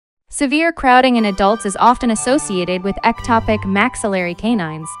Severe crowding in adults is often associated with ectopic maxillary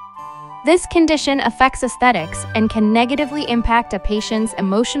canines. This condition affects aesthetics and can negatively impact a patient's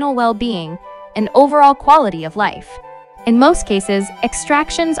emotional well-being and overall quality of life. In most cases,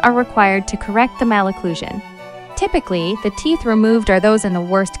 extractions are required to correct the malocclusion. Typically, the teeth removed are those in the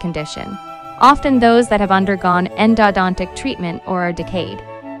worst condition, often those that have undergone endodontic treatment or are decayed.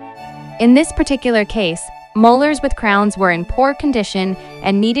 In this particular case, molars with crowns were in poor condition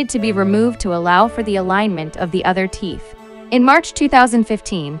and needed to be removed to allow for the alignment of the other teeth. In March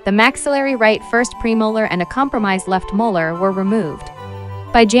 2015, the maxillary right first premolar and a compromised left molar were removed.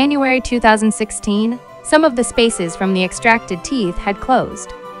 By January 2016, some of the spaces from the extracted teeth had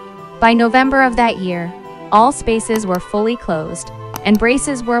closed. By November of that year, all spaces were fully closed, and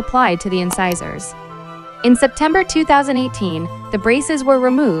braces were applied to the incisors. In September 2018, the braces were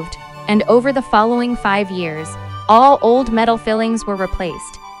removed, and over the following 5 years, all old metal fillings were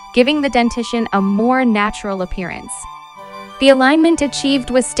replaced, giving the dentition a more natural appearance. The alignment achieved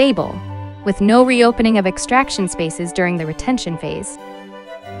was stable, with no reopening of extraction spaces during the retention phase.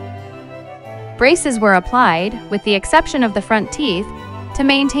 Braces were applied, with the exception of the front teeth, to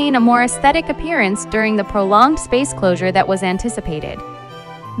maintain a more aesthetic appearance during the prolonged space closure that was anticipated.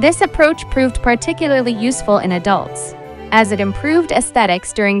 This approach proved particularly useful in adults, as it improved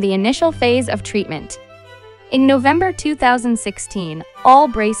aesthetics during the initial phase of treatment. In November 2016, all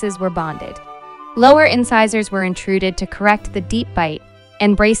braces were bonded. Lower incisors were intruded to correct the deep bite,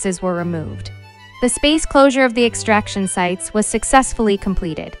 and braces were removed. The space closure of the extraction sites was successfully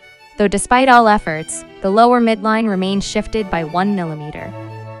completed, though despite all efforts, the lower midline remained shifted by 1 millimeter.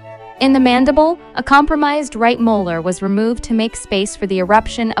 In the mandible, a compromised right molar was removed to make space for the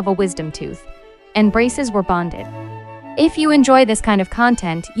eruption of a wisdom tooth, and braces were bonded. If you enjoy this kind of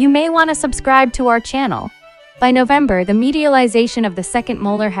content, you may want to subscribe to our channel. By November, the medialization of the second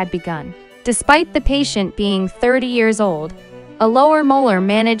molar had begun. Despite the patient being 30 years old, a lower molar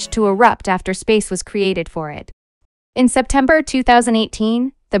managed to erupt after space was created for it. In September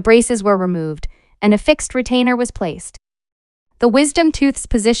 2018, the braces were removed, and a fixed retainer was placed. The wisdom tooth's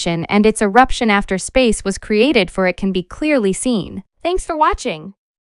position and its eruption after space was created for it can be clearly seen. Thanks for watching.